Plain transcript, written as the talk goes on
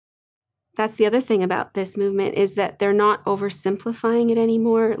that's the other thing about this movement is that they're not oversimplifying it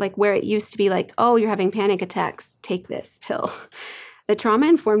anymore. Like where it used to be like, oh, you're having panic attacks, take this pill. The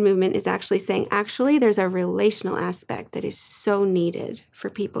trauma-informed movement is actually saying, actually, there's a relational aspect that is so needed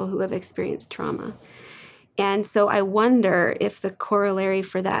for people who have experienced trauma. And so I wonder if the corollary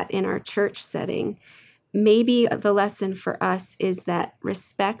for that in our church setting, maybe the lesson for us is that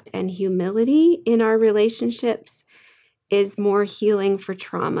respect and humility in our relationships is more healing for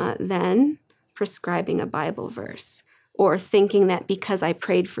trauma than prescribing a Bible verse or thinking that because I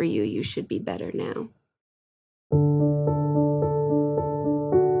prayed for you, you should be better now.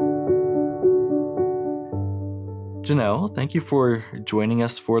 Janelle, thank you for joining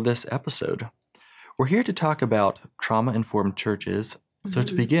us for this episode. We're here to talk about trauma-informed churches. So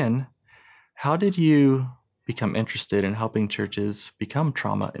to begin, how did you become interested in helping churches become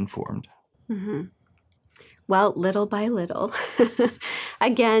trauma-informed? Well, little by little.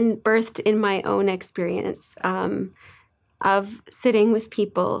 Again, birthed in my own experience of sitting with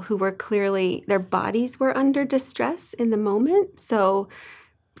people who were clearly, their bodies were under distress in the moment. So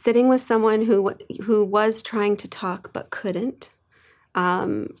sitting with someone who was trying to talk but couldn't.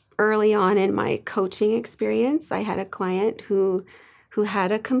 Early on in my coaching experience, I had a client who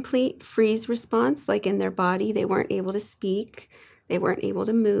had a complete freeze response, like in their body. They weren't able to speak. They weren't able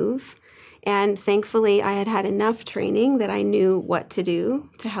to move. And thankfully, I had enough training that I knew what to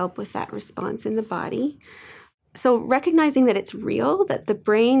do to help with that response in the body. So recognizing that it's real, that the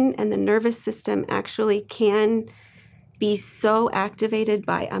brain and the nervous system actually can be so activated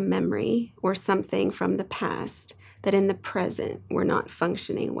by a memory or something from the past that in the present we're not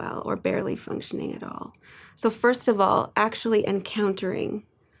functioning well or barely functioning at all. So first of all, actually encountering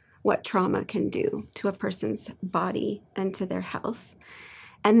what trauma can do to a person's body and to their health.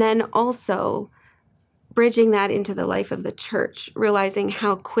 And then also bridging that into the life of the church, realizing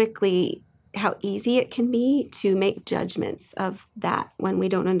how easy it can be to make judgments of that when we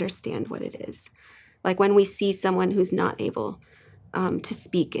don't understand what it is. Like when we see someone who's not able to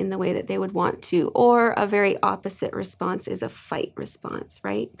speak in the way that they would want to, or a very opposite response is a fight response,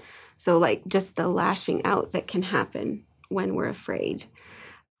 right? So like just the lashing out that can happen when we're afraid.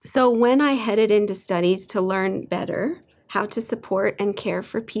 So when I headed into studies to learn better how to support and care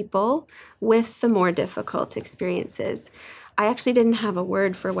for people with the more difficult experiences, I actually didn't have a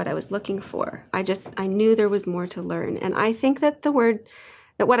word for what I was looking for. I knew there was more to learn. And I think that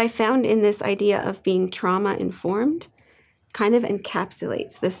what I found in this idea of being trauma-informed kind of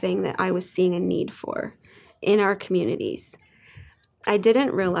encapsulates the thing that I was seeing a need for in our communities. I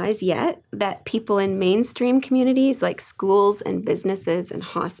didn't realize yet that people in mainstream communities like schools and businesses and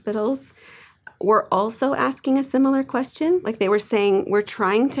hospitals were also asking a similar question. Like they were saying, we're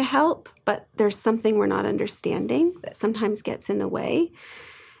trying to help, but there's something we're not understanding that sometimes gets in the way.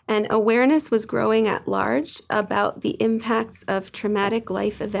 And awareness was growing at large about the impacts of traumatic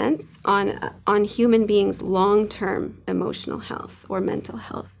life events on human beings' long-term emotional health or mental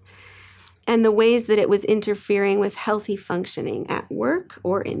health, and the ways that it was interfering with healthy functioning at work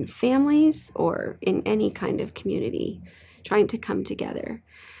or in families or in any kind of community trying to come together.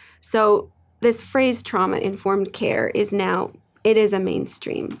 So this phrase trauma-informed care is a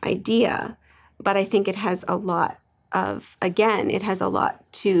mainstream idea, but I think it has a lot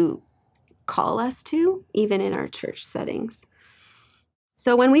to call us to, even in our church settings.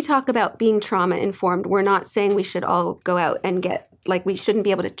 So when we talk about being trauma-informed, we're not saying we should all go out and we shouldn't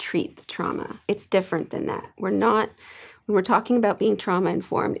be able to treat the trauma. It's different than that. When we're talking about being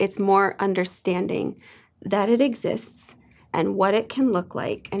trauma-informed, it's more understanding that it exists and what it can look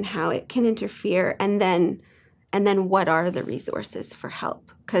like and how it can interfere, and then what are the resources for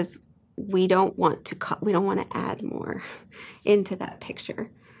help? Because we don't want to add more into that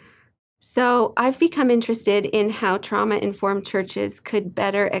picture. So I've become interested in how trauma-informed churches could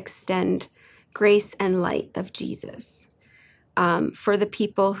better extend grace and light of Jesus for the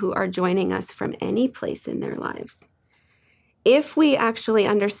people who are joining us from any place in their lives. If we actually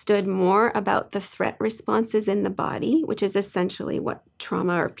understood more about the threat responses in the body, which is essentially what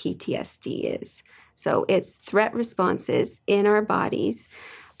trauma or PTSD is. So it's threat responses in our bodies.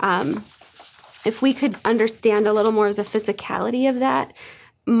 If we could understand a little more of the physicality of that,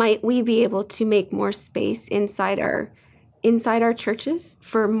 might we be able to make more space inside our churches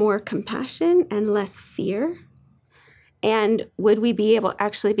for more compassion and less fear? And would we be able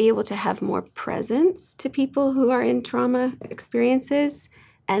to have more presence to people who are in trauma experiences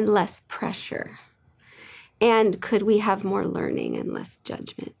and less pressure? And could we have more learning and less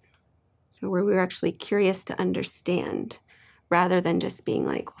judgment? So where we're actually curious to understand rather than just being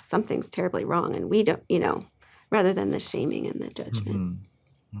like, well, something's terribly wrong and we don't, rather than the shaming and the judgment. Mm-hmm.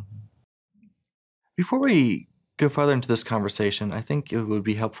 Before we go further into this conversation, I think it would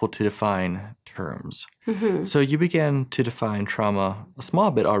be helpful to define terms. Mm-hmm. So you began to define trauma a small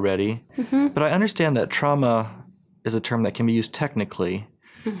bit already, Mm-hmm. but I understand that trauma is a term that can be used technically.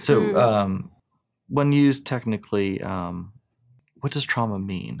 Mm-hmm. So when used technically, what does trauma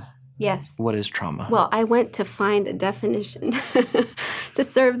mean? Yes. What is trauma? Well, I went to find a definition to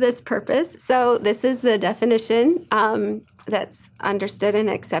serve this purpose. So this is the definition that's understood and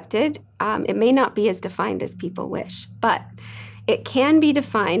accepted. It may not be as defined as people wish, but it can be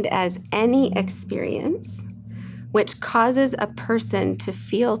defined as any experience which causes a person to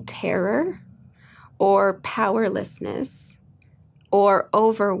feel terror or powerlessness or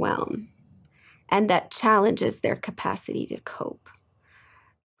overwhelm, and that challenges their capacity to cope.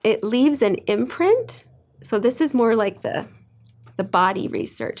 It leaves an imprint. So this is more like the body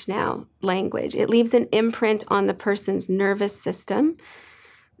research now, language. It leaves an imprint on the person's nervous system,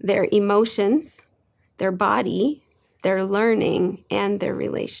 their emotions, their body, their learning, and their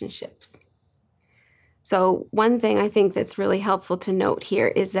relationships. So one thing I think that's really helpful to note here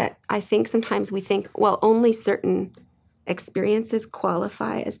is that I think sometimes we think, well, only certain experiences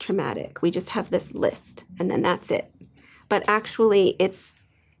qualify as traumatic. We just have this list, and then that's it. But actually, it's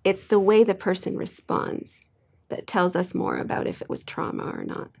the way the person responds that tells us more about if it was trauma or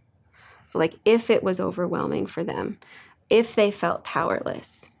not. So like if it was overwhelming for them, if they felt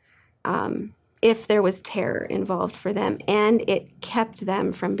powerless, if there was terror involved for them, and it kept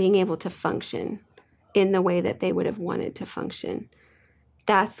them from being able to function in the way that they would have wanted to function,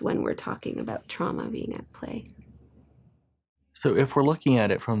 that's when we're talking about trauma being at play. So if we're looking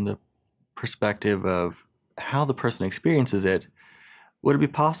at it from the perspective of how the person experiences it, would it be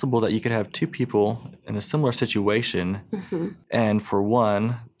possible that you could have two people in a similar situation, Mm-hmm. and for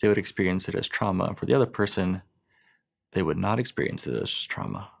one, they would experience it as trauma, and for the other person, they would not experience it as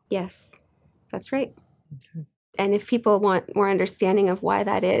trauma? Yes, that's right. Okay. And if people want more understanding of why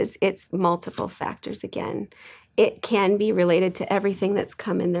that is, it's multiple factors again. It can be related to everything that's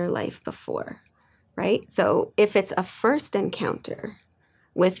come in their life before, right? So if it's a first encounter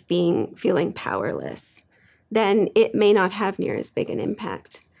with feeling powerless, then it may not have near as big an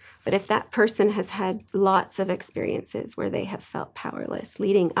impact. But if that person has had lots of experiences where they have felt powerless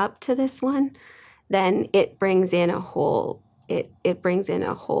leading up to this one, then it brings in a whole, it's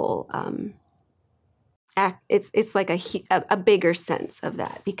like a bigger sense of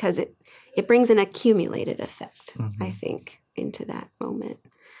that, because it brings an accumulated effect, Mm-hmm. I think, into that moment.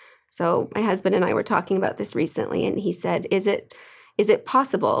 So my husband and I were talking about this recently, and he said, is it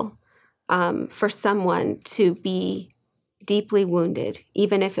possible for someone to be deeply wounded,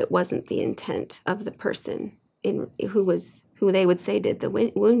 even if it wasn't the intent of the person who they would say did the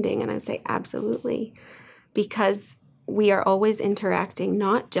wounding? And I would say absolutely, because we are always interacting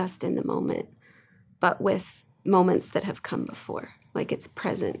not just in the moment, but with moments that have come before. Like it's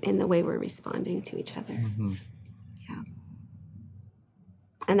present in the way we're responding to each other. Mm-hmm. Yeah.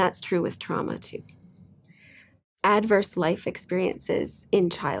 And that's true with trauma too. Adverse life experiences in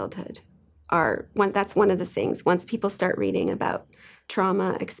childhood that's one of the things. Once people start reading about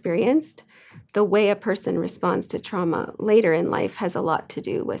trauma experienced, the way a person responds to trauma later in life has a lot to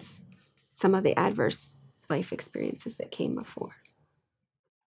do with some of the adverse life experiences that came before.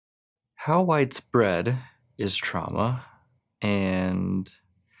 How widespread is trauma, and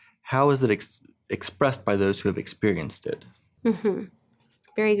how is it expressed by those who have experienced it? Mm-hmm.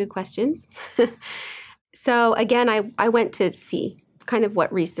 Very good questions. So again, I went to see kind of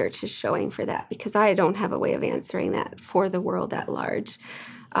what research is showing for that, because I don't have a way of answering that for the world at large.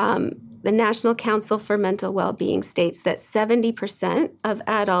 The National Council for Mental Well-Being states that 70% of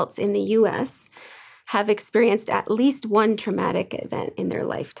adults in the U.S. have experienced at least one traumatic event in their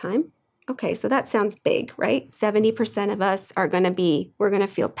lifetime. Okay, so that sounds big, right? 70% of us we're going to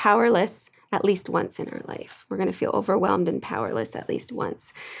feel powerless at least once in our life. We're going to feel overwhelmed and powerless at least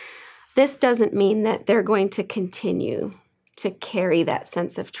once. This doesn't mean that they're going to continue to carry that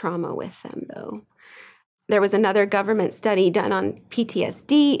sense of trauma with them, though. There was another government study done on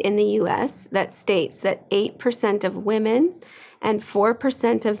PTSD in the U.S. that states that 8% of women and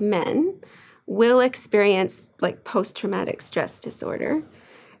 4% of men will experience like post-traumatic stress disorder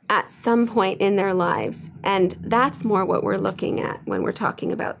at some point in their lives. And that's more what we're looking at when we're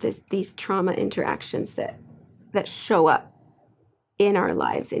talking about these trauma interactions that show up in our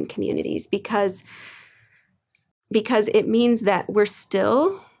lives in communities, because it means that we're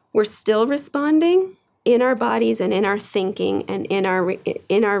still responding in our bodies and in our thinking and in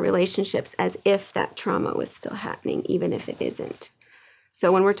our relationships as if that trauma was still happening, even if it isn't.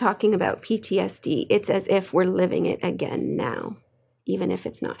 So when we're talking about PTSD, it's as if we're living it again now, even if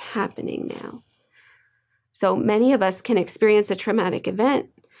it's not happening now. So many of us can experience a traumatic event,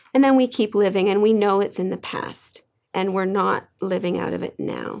 and then we keep living and we know it's in the past and we're not living out of it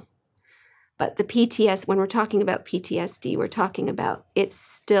now. But the PTSD, when we're talking about PTSD, we're talking about it's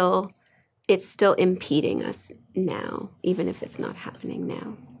still impeding us now, even if it's not happening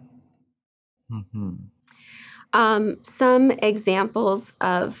now. Some examples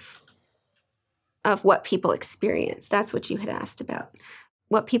of what people experience. That's what you had asked about.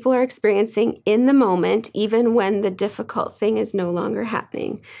 What people are experiencing in the moment, even when the difficult thing is no longer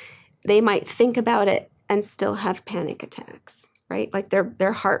happening. They might think about it and still have panic attacks, right? Like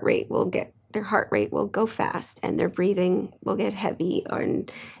their heart rate will go fast and their breathing will get heavy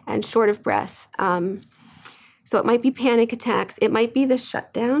and short of breath. So it might be panic attacks. It might be the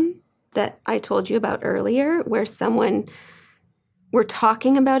shutdown that I told you about earlier, where we're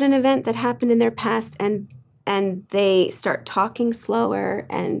talking about an event that happened in their past and they start talking slower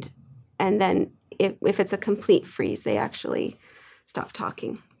and then if it's a complete freeze, they actually stop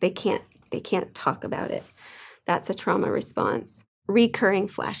talking. They can't talk about it. That's a trauma response. Recurring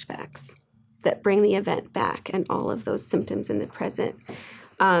flashbacks that bring the event back and all of those symptoms in the present.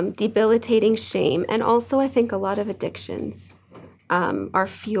 Debilitating shame. And also I think a lot of addictions are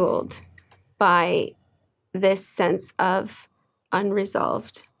fueled by this sense of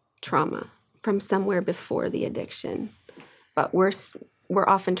unresolved trauma from somewhere before the addiction. But we're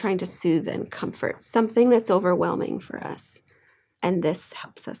often trying to soothe and comfort something that's overwhelming for us. And this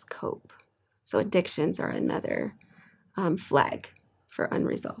helps us cope. So addictions are another flag for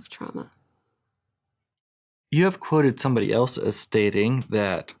unresolved trauma. You have quoted somebody else as stating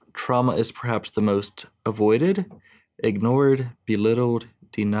that trauma is perhaps the most avoided, ignored, belittled,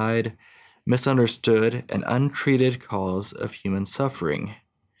 denied, misunderstood, and untreated cause of human suffering.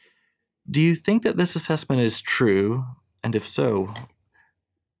 Do you think that this assessment is true? And if so,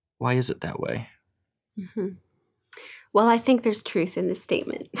 why is it that way? Mm-hmm. Well, I think there's truth in this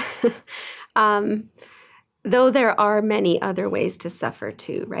statement. Though there are many other ways to suffer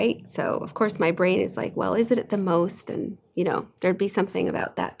too, right? So, of course, my brain is like, well, is it the most? And, there'd be something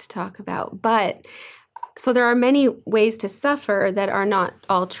about that to talk about. But so there are many ways to suffer that are not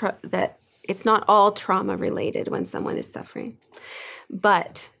all that it's not all trauma related when someone is suffering.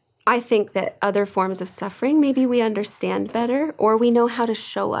 But I think that other forms of suffering, maybe we understand better or we know how to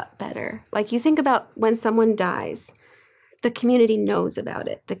show up better. Like you think about when someone dies, the community knows about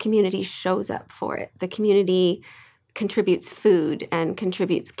it. The community shows up for it. The community contributes food and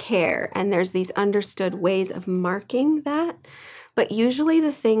contributes care. And there's these understood ways of marking that. But usually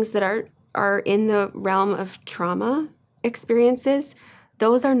the things that are in the realm of trauma experiences,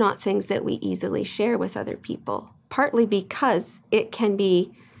 those are not things that we easily share with other people, partly because it can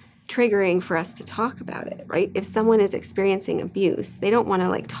be triggering for us to talk about it, right? If someone is experiencing abuse, they don't want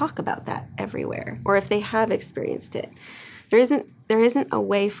to talk about that everywhere. Or if they have experienced it, there isn't a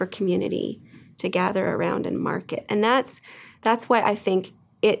way for community to gather around and mark it. And that's why I think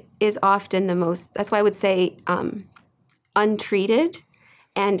it is often that's why I would say untreated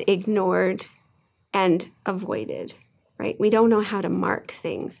and ignored and avoided, right? We don't know how to mark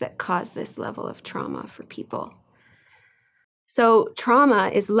things that cause this level of trauma for people. So trauma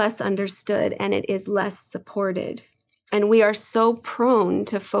is less understood and it is less supported. And we are so prone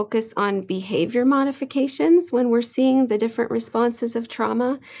to focus on behavior modifications when we're seeing the different responses of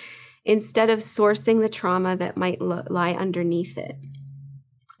trauma instead of sourcing the trauma that might lie underneath it.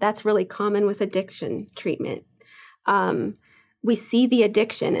 That's really common with addiction treatment. We see the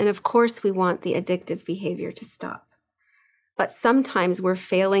addiction, and of course we want the addictive behavior to stop. But sometimes we're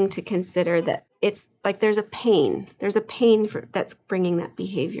failing to consider that it's like there's a pain that's bringing that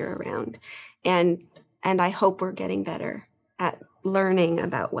behavior around. And I hope we're getting better at learning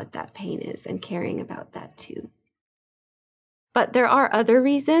about what that pain is and caring about that too. But there are other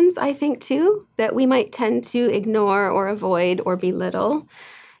reasons, I think, too, that we might tend to ignore or avoid or belittle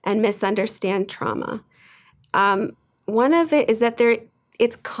and misunderstand trauma. One of it is that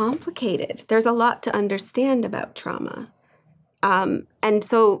it's complicated. There's a lot to understand about trauma.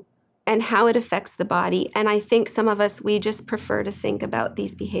 And how it affects the body. And I think some of us, we just prefer to think about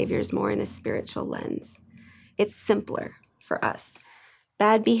these behaviors more in a spiritual lens. It's simpler for us.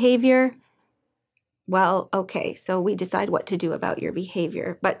 Bad behavior, well, okay, so we decide what to do about your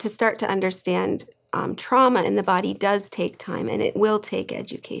behavior. But to start to understand trauma in the body does take time, and it will take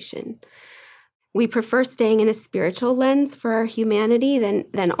education. We prefer staying in a spiritual lens for our humanity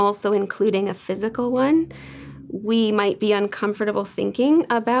than also including a physical one. We might be uncomfortable thinking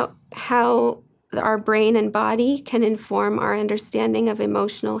about how our brain and body can inform our understanding of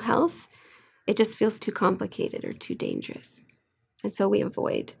emotional health. It just feels too complicated or too dangerous. And so we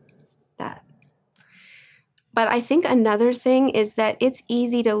avoid that. But I think another thing is that it's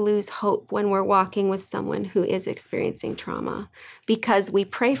easy to lose hope when we're walking with someone who is experiencing trauma, because we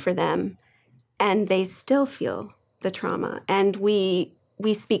pray for them and they still feel the trauma, and we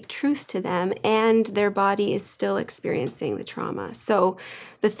speak truth to them and their body is still experiencing the trauma. So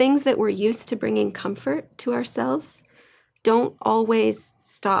the things that we're used to bringing comfort to ourselves don't always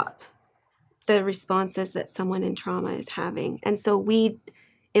stop the responses that someone in trauma is having. And so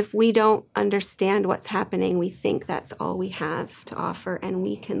if we don't understand what's happening, we think that's all we have to offer, and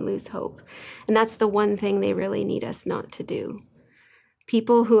we can lose hope. And that's the one thing they really need us not to do.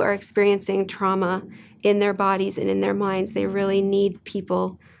 People who are experiencing trauma in their bodies and in their minds, they really need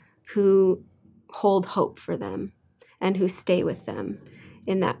people who hold hope for them and who stay with them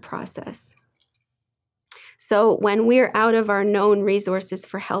in that process. So when we're out of our known resources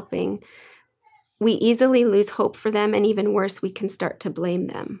for helping, we easily lose hope for them, and even worse, we can start to blame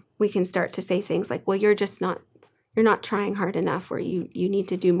them. We can start to say things like, well, you're not trying hard enough, or you need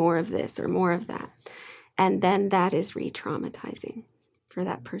to do more of this or more of that. And then that is re-traumatizing for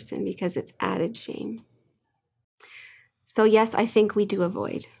that person because it's added shame. So yes, I think we do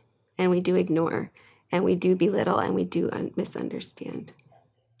avoid, and we do ignore, and we do belittle, and we do misunderstand.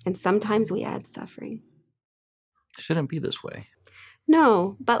 And sometimes we add suffering. Shouldn't be this way.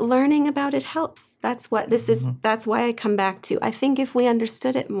 No, but learning about it helps. That's what this is. That's why I come back to. I think if we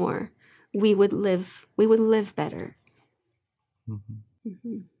understood it more, we would live better.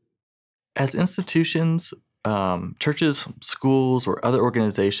 As institutions, churches, schools, or other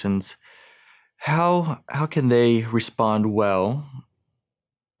organizations, how can they respond well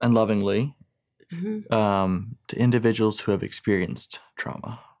and lovingly to individuals who have experienced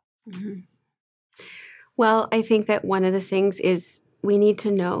trauma? Well, I think that one of the things is we need to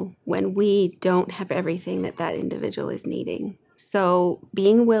know when we don't have everything that individual is needing. So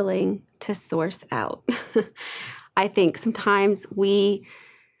being willing to source out. I think sometimes we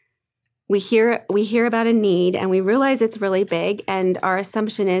hear about a need and we realize it's really big, and our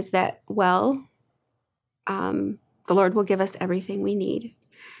assumption is that, well, the Lord will give us everything we need.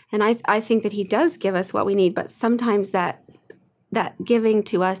 And I think that he does give us what we need, but sometimes that giving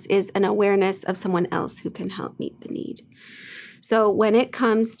to us is an awareness of someone else who can help meet the need. So when it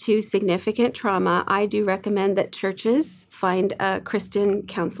comes to significant trauma, I do recommend that churches find a Christian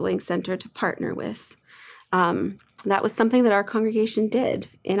counseling center to partner with. That was something that our congregation did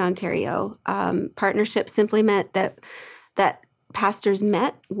in Ontario. Partnership simply meant that pastors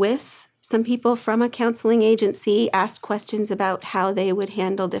met with some people from a counseling agency, asked questions about how they would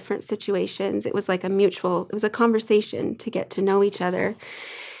handle different situations. It was like it was a conversation to get to know each other.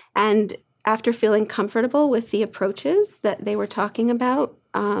 And after feeling comfortable with the approaches that they were talking about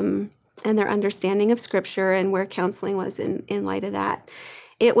and their understanding of Scripture and where counseling was in light of that,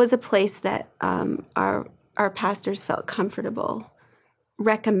 it was a place that our pastors felt comfortable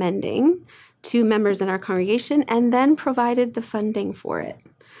recommending to members in our congregation, and then provided the funding for it.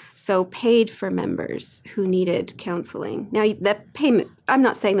 So paid for members who needed counseling. Now, that payment, I'm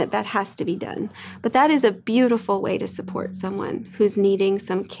not saying that has to be done, but that is a beautiful way to support someone who's needing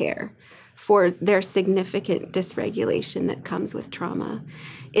some care for their significant dysregulation that comes with trauma,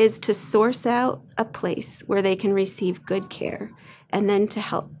 is to source out a place where they can receive good care, and then to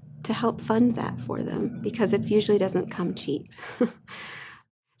help fund that for them, because it usually doesn't come cheap.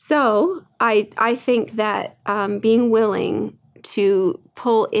 So I think that being willing to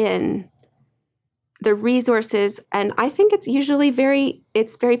pull in the resources, and I think it's usually very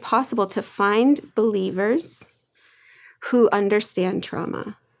possible to find believers who understand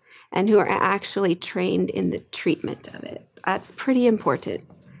trauma and who are actually trained in the treatment of it. That's pretty important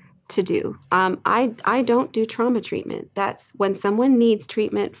to do. I don't do trauma treatment. That's when someone needs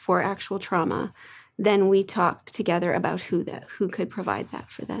treatment for actual trauma, then we talk together about who could provide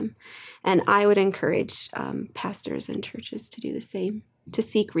that for them. And I would encourage pastors and churches to do the same, to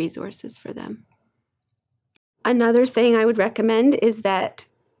seek resources for them. Another thing I would recommend is that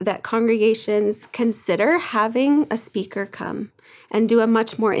congregations consider having a speaker come and do a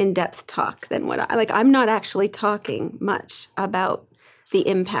much more in-depth talk than I'm not actually talking much about the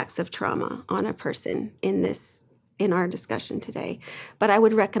impacts of trauma on a person in our discussion today. But I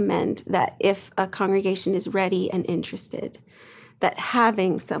would recommend that if a congregation is ready and interested, that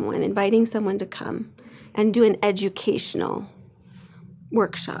inviting someone to come and do an educational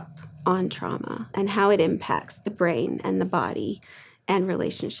workshop on trauma and how it impacts the brain and the body and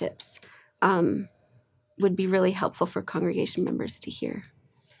relationships would be really helpful for congregation members to hear.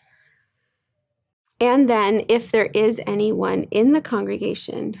 And then if there is anyone in the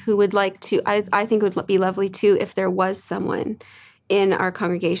congregation who would like to, I think it would be lovely too if there was someone in our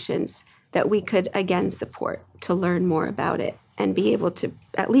congregations that we could again support to learn more about it and be able to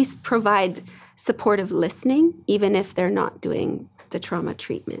at least provide supportive listening, even if they're not doing the trauma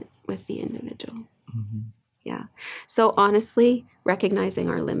treatment with the individual. Mm-hmm. Yeah. So honestly, recognizing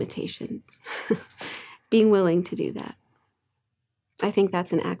our limitations, being willing to do that. I think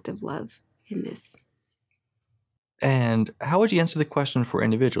that's an act of love in this. And how would you answer the question for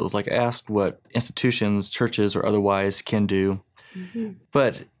individuals? Like I asked what institutions, churches, or otherwise can do. Mm-hmm.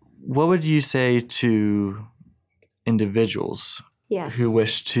 But what would you say to individuals Yes. who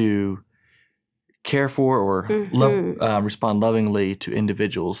wish to care for or respond lovingly to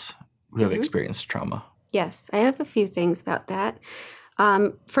individuals who have experienced trauma? Yes, I have a few things about that.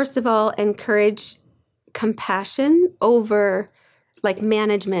 First of all, encourage compassion over like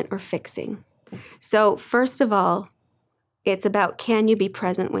management or fixing. So first of all, it's about, can you be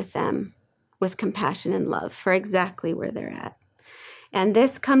present with them with compassion and love for exactly where they're at? And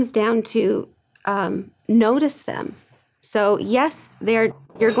this comes down to notice them. So yes,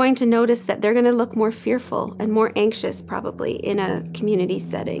 you're going to notice that they're going to look more fearful and more anxious probably in a community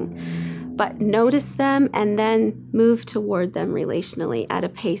setting. But notice them and then move toward them relationally at a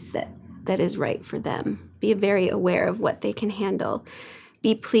pace that is right for them. Be very aware of what they can handle.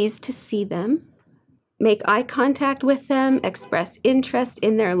 Be pleased to see them. Make eye contact with them. Express interest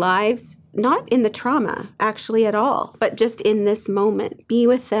in their lives. Not in the trauma, actually, at all, but just in this moment. Be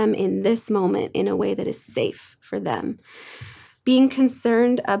with them in this moment in a way that is safe for them. Being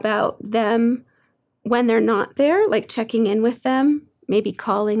concerned about them when they're not there, like checking in with them, maybe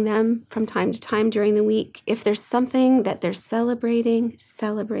calling them from time to time during the week. If there's something that they're celebrating,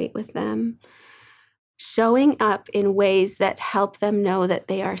 celebrate with them. Showing up in ways that help them know that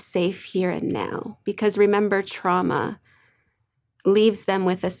they are safe here and now. Because remember, trauma leaves them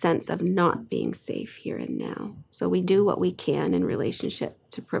with a sense of not being safe here and now. So we do what we can in relationship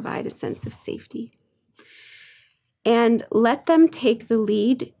to provide a sense of safety. And let them take the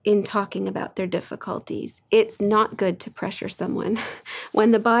lead in talking about their difficulties. It's not good to pressure someone. When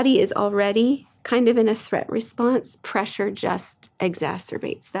the body is already kind of in a threat response, pressure just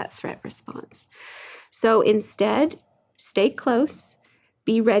exacerbates that threat response. So instead, stay close,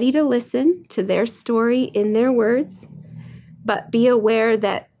 be ready to listen to their story in their words, but be aware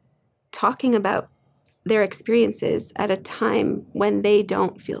that talking about their experiences at a time when they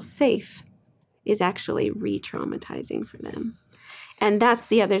don't feel safe is actually re-traumatizing for them. And that's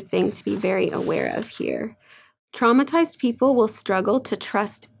the other thing to be very aware of here. Traumatized people will struggle to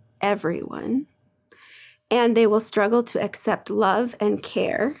trust everyone, and they will struggle to accept love and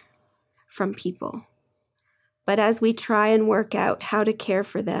care from people. But as we try and work out how to care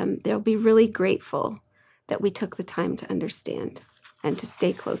for them, they'll be really grateful that we took the time to understand and to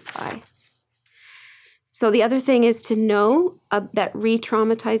stay close by. So the other thing is to know that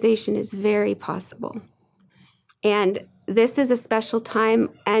re-traumatization is very possible. And this is a special time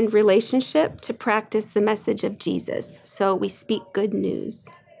and relationship to practice the message of Jesus. So we speak good news,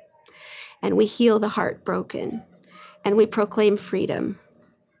 and we heal the heartbroken, and we proclaim freedom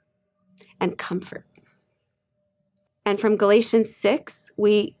and comfort. And from Galatians 6,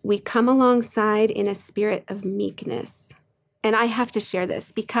 we come alongside in a spirit of meekness. And I have to share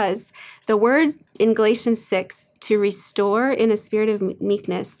this because the word in Galatians 6, to restore in a spirit of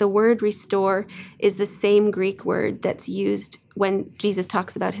meekness, the word restore is the same Greek word that's used when Jesus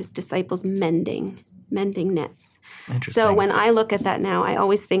talks about his disciples mending nets. Interesting. So when I look at that now, I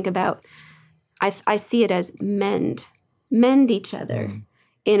always think about, I see it as mend each other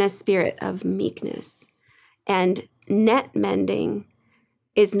in a spirit of meekness. And net mending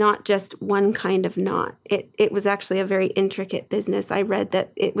is not just one kind of knot. It was actually a very intricate business. I read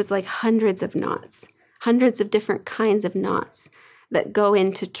that it was like hundreds of knots, hundreds of different kinds of knots that go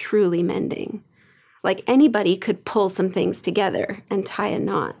into truly mending. Like anybody could pull some things together and tie a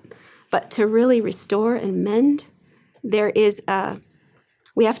knot. But to really restore and mend,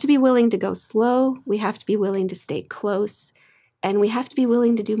 we have to be willing to go slow, we have to be willing to stay close, and we have to be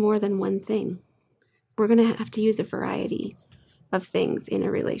willing to do more than one thing. We're going to have to use a variety of things in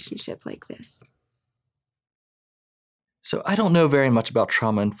a relationship like this. So I don't know very much about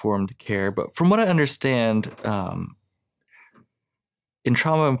trauma-informed care, but from what I understand, in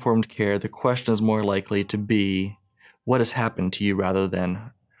trauma-informed care, the question is more likely to be what has happened to you rather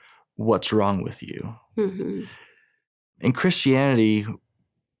than what's wrong with you. Mm-hmm. In Christianity,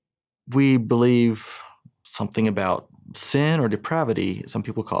 we believe something about sin or depravity. Some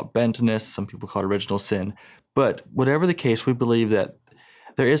people call it bentness, some people call it original sin. But whatever the case, we believe that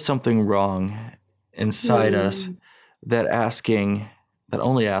there is something wrong inside us that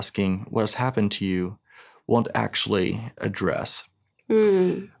only asking what has happened to you won't actually address.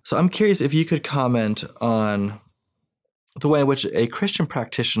 So I'm curious if you could comment on the way in which a Christian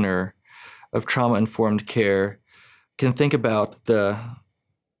practitioner of trauma-informed care can think about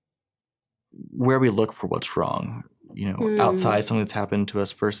where we look for what's wrong, outside something that's happened to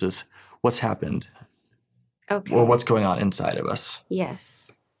us versus what's happened or what's going on inside of us.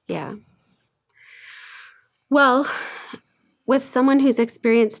 Yes. Yeah. Well, with someone who's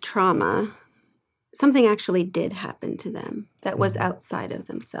experienced trauma, something actually did happen to them that was outside of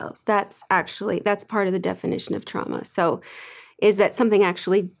themselves. That's part of the definition of trauma. So is that something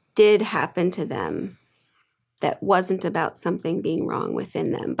actually did happen to them that wasn't about something being wrong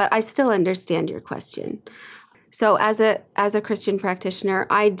within them. But I still understand your question. So as a Christian practitioner,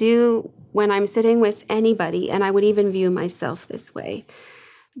 I do, when I'm sitting with anybody, and I would even view myself this way,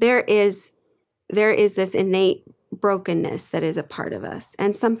 there is this innate brokenness that is a part of us,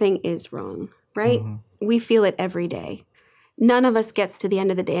 and something is wrong, right? We feel it every day. None of us gets to the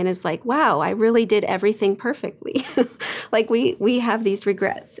end of the day and is like, wow, I really did everything perfectly. Like we have these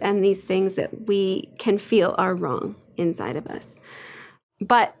regrets and these things that we can feel are wrong inside of us.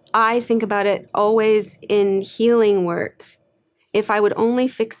 But I think about it always in healing work. If I would only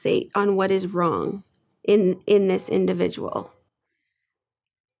fixate on what is wrong in this individual,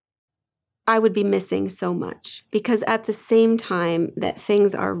 I would be missing so much, because at the same time that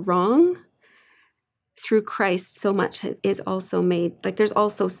things are wrong, through Christ, so much is also made, like there's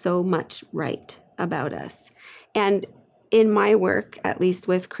also so much right about us. And in my work, at least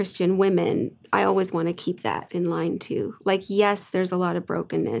with Christian women, I always want to keep that in line too. Like, yes, there's a lot of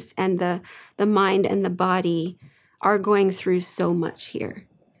brokenness, and the mind and the body are going through so much here.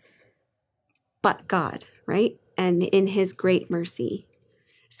 But God, right? And in his great mercy.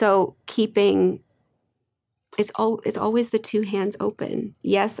 So it's always the two hands open.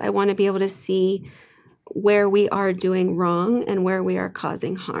 Yes, I want to be able to see where we are doing wrong and where we are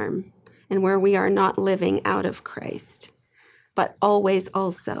causing harm and where we are not living out of Christ, but always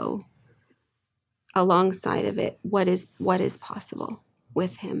also alongside of it, what is possible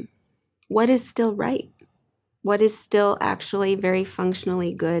with him? What is still right? What is still actually very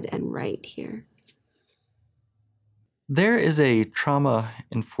functionally good and right here? There is a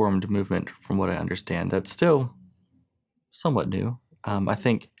trauma-informed movement, from what I understand, that's still somewhat new. I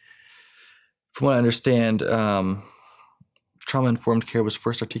think, from what I understand, trauma-informed care was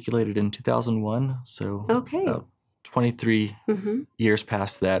first articulated in 2001, so about 23 years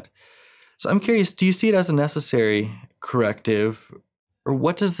past that. So I'm curious, do you see it as a necessary corrective, or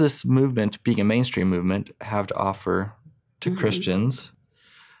what does this movement, being a mainstream movement, have to offer to Christians?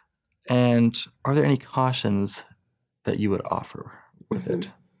 And are there any cautions that you would offer with it?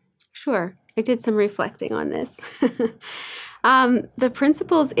 Sure. I did some reflecting on this. The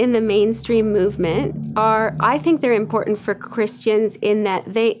principles in the mainstream movement I think they're important for Christians in that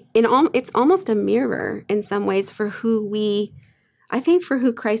it's almost a mirror in some ways for who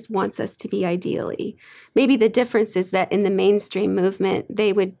Christ wants us to be ideally. Maybe the difference is that in the mainstream movement,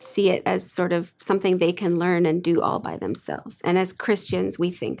 they would see it as sort of something they can learn and do all by themselves. And as Christians,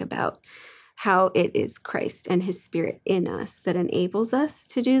 we think about how it is Christ and his Spirit in us that enables us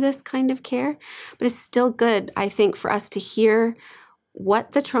to do this kind of care. But it's still good, I think, for us to hear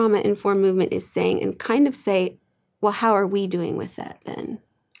what the trauma-informed movement is saying and kind of say, well, how are we doing with that then?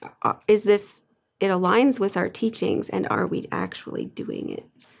 It aligns with our teachings, and are we actually doing it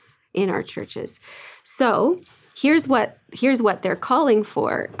in our churches? So here's what they're calling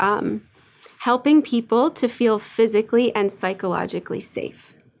for. Helping people to feel physically and psychologically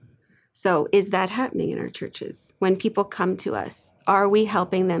safe. So is that happening in our churches? When people come to us, are we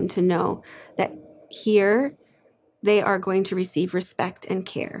helping them to know that here they are going to receive respect and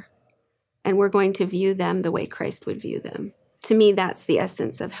care, and we're going to view them the way Christ would view them? To me, that's the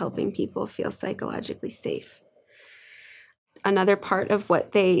essence of helping people feel psychologically safe. Another part of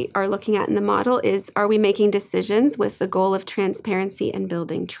what they are looking at in the model is, are we making decisions with the goal of transparency and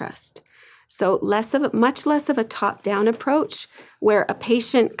building trust? So much less of a top-down approach where a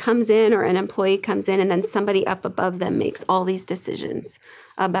patient comes in or an employee comes in and then somebody up above them makes all these decisions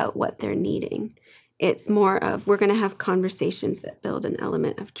about what they're needing. It's more of, we're going to have conversations that build an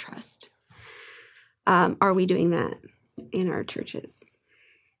element of trust. Are we doing that in our churches?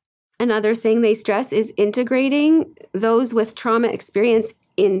 Another thing they stress is integrating those with trauma experience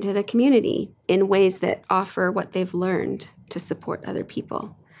into the community in ways that offer what they've learned to support other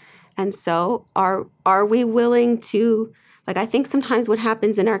people. And so are we willing to, I think sometimes what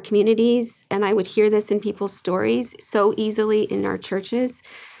happens in our communities, and I would hear this in people's stories so easily in our churches,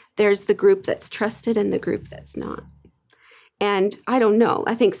 there's the group that's trusted and the group that's not. And I don't know,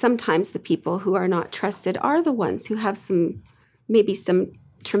 I think sometimes the people who are not trusted are the ones who have some maybe some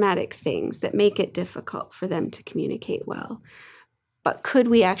traumatic things that make it difficult for them to communicate well. But could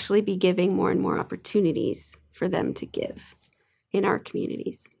we actually be giving more and more opportunities for them to give in our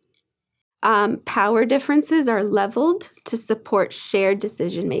communities? Power differences are leveled to support shared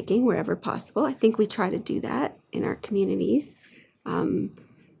decision-making wherever possible. I think we try to do that in our communities.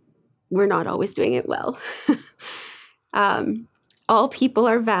 We're not always doing it well. All people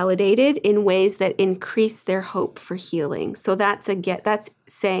are validated in ways that increase their hope for healing. So that's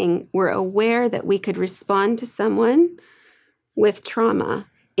saying we're aware that we could respond to someone with trauma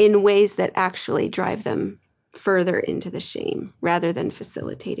in ways that actually drive them further into the shame rather than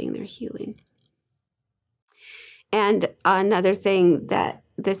facilitating their healing. And another thing that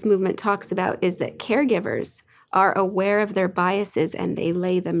this movement talks about is that caregivers are aware of their biases and they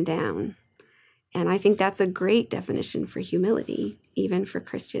lay them down. And I think that's a great definition for humility, even for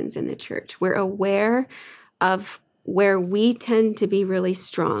Christians in the church. We're aware of where we tend to be really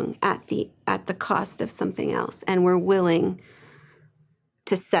strong at the cost of something else, and we're willing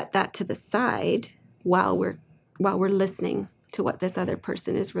to set that to the side while we're listening to what this other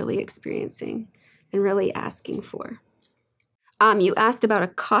person is really experiencing and really asking for. You asked about a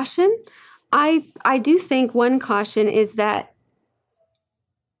caution. I do think one caution is that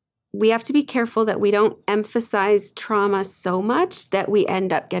we have to be careful that we don't emphasize trauma so much that we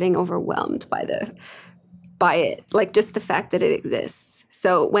end up getting overwhelmed by it, like just the fact that it exists.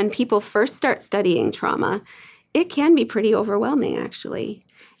 So when people first start studying trauma, it can be pretty overwhelming, actually.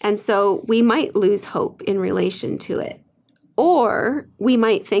 And so we might lose hope in relation to it. Or we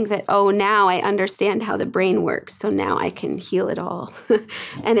might think that, oh, now I understand how the brain works, so now I can heal it all.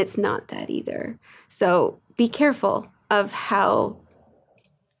 And it's not that either. So be careful of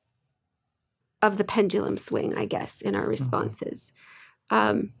the pendulum swing, I guess, in our responses.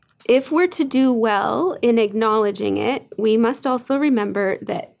 If we're to do well in acknowledging it, we must also remember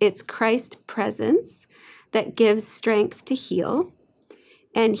that it's Christ's presence that gives strength to heal,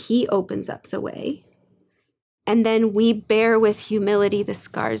 and he opens up the way. And then we bear with humility the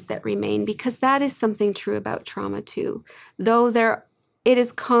scars that remain, because that is something true about trauma too. Though it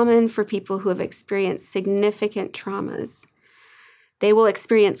is common for people who have experienced significant traumas, they will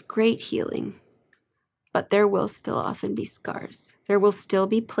experience great healing, but there will still often be scars. There will still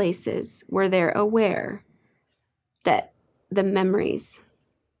be places where they're aware that the memories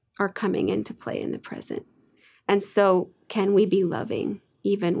are coming into play in the present. And so can we be loving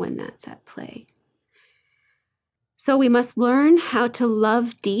even when that's at play? So we must learn how to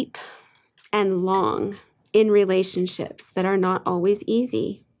love deep and long in relationships that are not always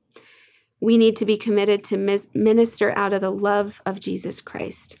easy. We need to be committed to minister out of the love of Jesus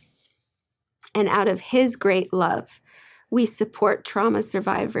Christ. And out of his great love, we support trauma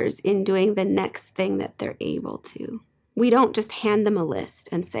survivors in doing the next thing that they're able to. We don't just hand them a list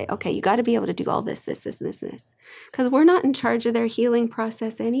and say, okay, you got to be able to do all this, this, this, and this, and this. Because we're not in charge of their healing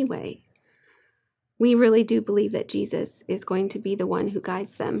process anyway. We really do believe that Jesus is going to be the one who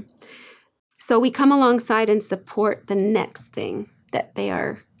guides them. So we come alongside and support the next thing that they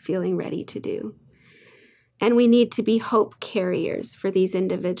are feeling ready to do. And we need to be hope carriers for these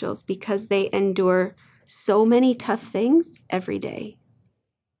individuals because they endure so many tough things every day.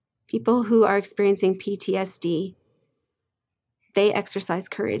 People who are experiencing PTSD, they exercise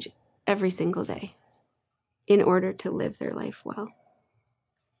courage every single day in order to live their life well.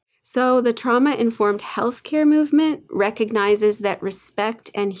 So the trauma-informed healthcare movement recognizes that respect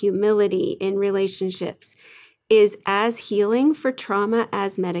and humility in relationships is as healing for trauma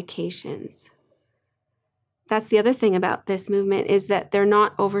as medications. That's the other thing about this movement is that they're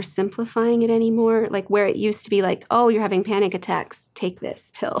not oversimplifying it anymore, like where it used to be like, oh, you're having panic attacks, take this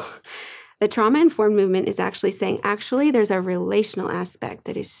pill. The trauma-informed movement is actually saying, actually, there's a relational aspect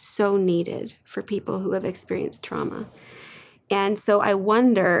that is so needed for people who have experienced trauma. And so I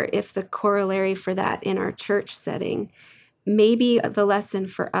wonder if the corollary for that in our church setting, maybe the lesson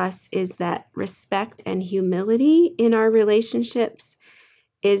for us is that respect and humility in our relationships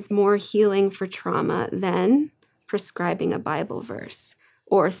is more healing for trauma than prescribing a Bible verse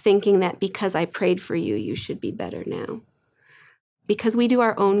or thinking that because I prayed for you, you should be better now. Because we do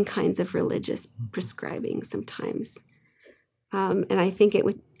our own kinds of religious prescribing sometimes. And I think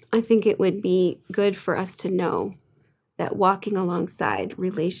it would be good for us to know that walking alongside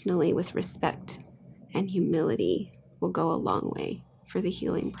relationally with respect and humility will go a long way for the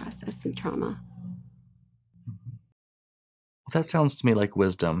healing process in trauma. That sounds to me like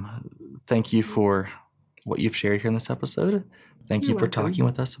wisdom. Thank you for what you've shared here in this episode. Thank you for talking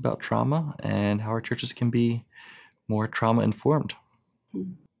with us about trauma and how our churches can be more trauma-informed.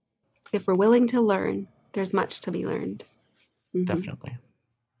 If we're willing to learn, there's much to be learned. Definitely.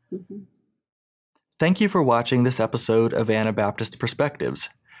 Mm-hmm. Thank you for watching this episode of Anabaptist Perspectives.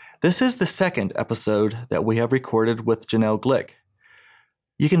 This is the second episode that we have recorded with Janelle Glick.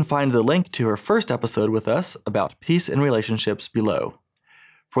 You can find the link to her first episode with us about peace in relationships below.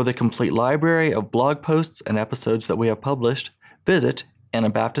 For the complete library of blog posts and episodes that we have published, visit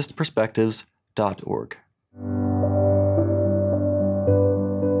anabaptistperspectives.org.